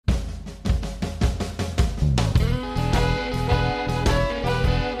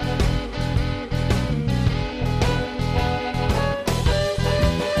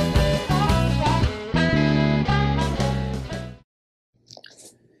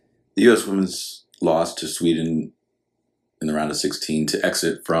The U.S. women's lost to Sweden in the round of 16 to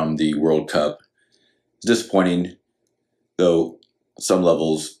exit from the World Cup. It's disappointing, though some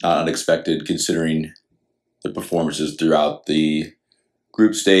levels not unexpected considering the performances throughout the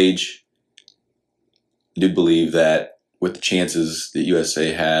group stage. I do believe that with the chances that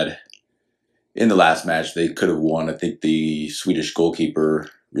USA had in the last match, they could have won. I think the Swedish goalkeeper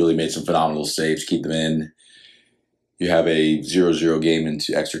really made some phenomenal saves to keep them in. You have a 0-0 game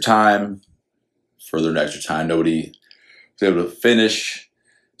into extra time. Further into extra time, nobody was able to finish.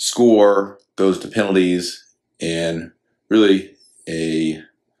 Score goes to penalties, and really a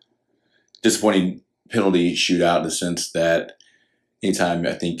disappointing penalty shootout in the sense that anytime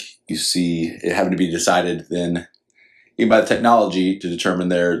I think you see it having to be decided, then even by the technology to determine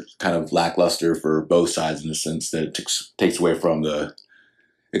they're kind of lackluster for both sides in the sense that it takes away from the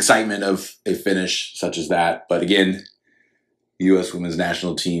excitement of a finish such as that. But again, the U.S. women's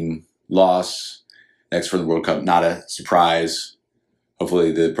national team loss next for the World Cup, not a surprise.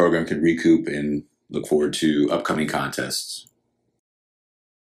 Hopefully the program can recoup and look forward to upcoming contests.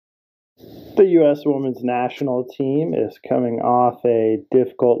 The U.S. women's national team is coming off a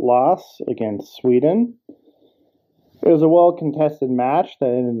difficult loss against Sweden. It was a well-contested match that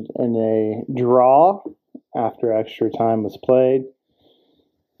ended in a draw after extra time was played.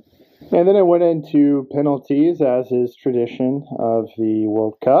 And then it went into penalties, as is tradition of the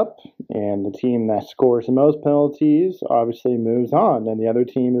World Cup. And the team that scores the most penalties obviously moves on, and the other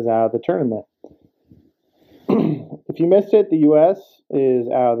team is out of the tournament. If you missed it, the U.S. is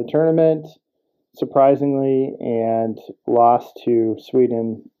out of the tournament, surprisingly, and lost to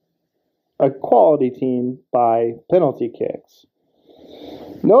Sweden, a quality team, by penalty kicks.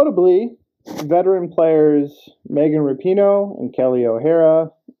 Notably, veteran players Megan Rapinoe and Kelly O'Hara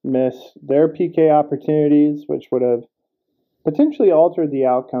missed their PK opportunities, which would have potentially altered the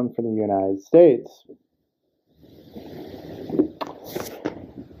outcome for the United States.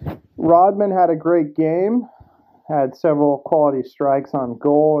 Rodman had a great game, had several quality strikes on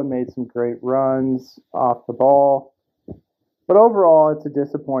goal, and made some great runs off the ball. But overall, it's a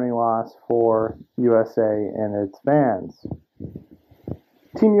disappointing loss for USA and its fans.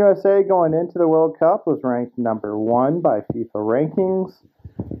 Team USA going into the World Cup was ranked number 1 by FIFA rankings.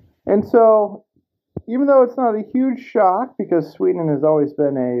 And so, even though it's not a huge shock because Sweden has always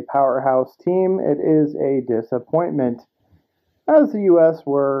been a powerhouse team, it is a disappointment, as the U.S.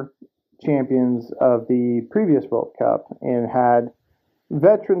 were champions of the previous World Cup and had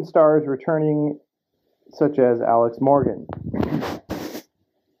veteran stars returning, such as Alex Morgan.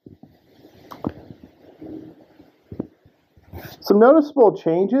 Some noticeable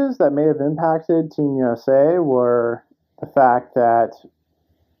changes that may have impacted Team USA were the fact that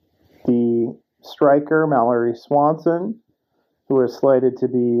the striker Mallory Swanson, who was slated to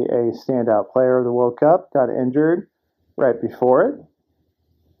be a standout player of the World Cup, got injured right before it.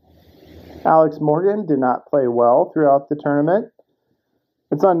 Alex Morgan did not play well throughout the tournament.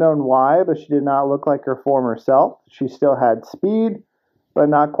 It's unknown why, but she did not look like her former self. She still had speed, but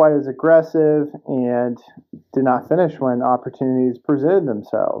not quite as aggressive, and did not finish when opportunities presented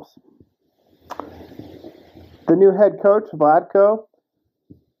themselves. The new head coach, Vlatko,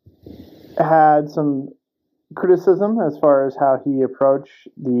 had some criticism as far as how he approached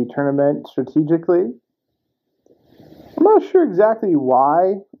the tournament strategically. I'm not sure exactly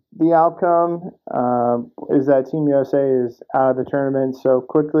why the outcome is that Team USA is out of the tournament so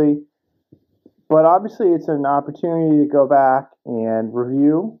quickly. But obviously, it's an opportunity to go back and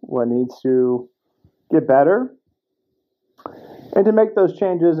review what needs to get better and to make those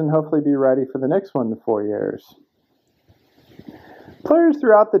changes and hopefully be ready for the next 1 to 4 years. Players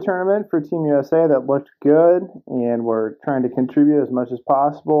throughout the tournament for Team USA that looked good and were trying to contribute as much as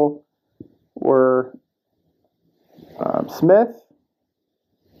possible were Smith,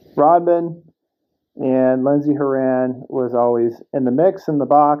 Rodman, and Lindsey Horan was always in the mix in the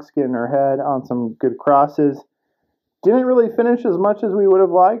box, getting her head on some good crosses. Didn't really finish as much as we would have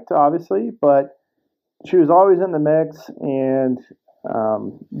liked, obviously, but she was always in the mix and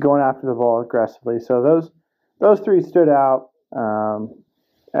going after the ball aggressively. So those 3 stood out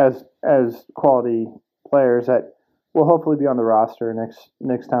as quality players that will hopefully be on the roster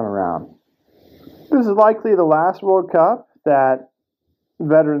next time around. This is likely the last World Cup that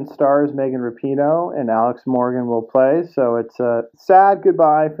veteran stars Megan Rapinoe and Alex Morgan will play, so it's a sad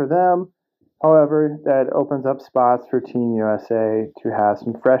goodbye for them. However, that opens up spots for Team USA to have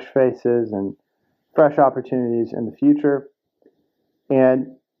some fresh faces and fresh opportunities in the future.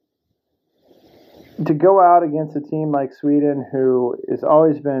 And to go out against a team like Sweden, who has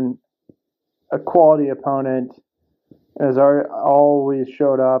always been a quality opponent has always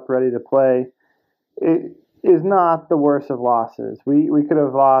showed up ready to play. It is not the worst of losses. We could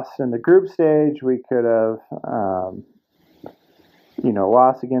have lost in the group stage. We could have,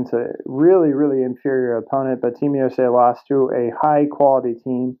 lost against a really, really inferior opponent. But Team USA lost to a high quality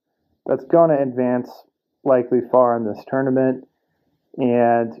team that's going to advance likely far in this tournament.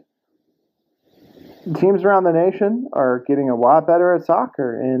 And teams around the nation are getting a lot better at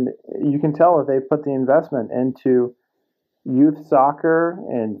soccer. And you can tell that they put the investment into youth soccer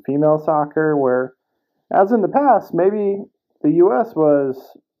and female soccer, where, as in the past, maybe the U.S.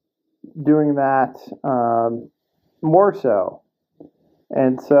 was doing that more so.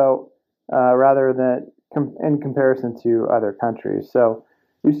 And so, rather than in comparison to other countries. So,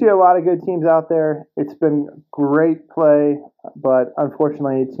 you see a lot of good teams out there. It's been great play, but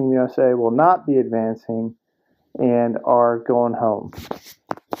unfortunately, Team USA will not be advancing and are going home.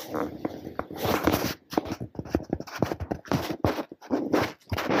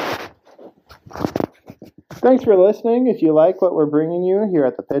 Thanks for listening. If you like what we're bringing you here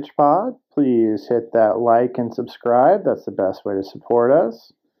at the Pitch Pod, please hit that like and subscribe. That's the best way to support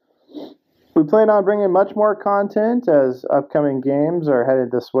us. We plan on bringing much more content as upcoming games are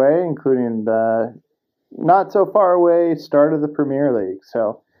headed this way, including the not so far away start of the Premier League.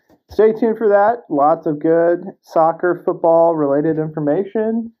 So stay tuned for that. Lots of good soccer, football related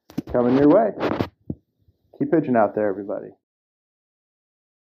information coming your way. Keep pitching out there, everybody.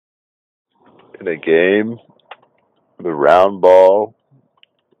 In a game, the round ball,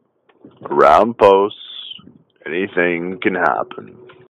 round posts, anything can happen.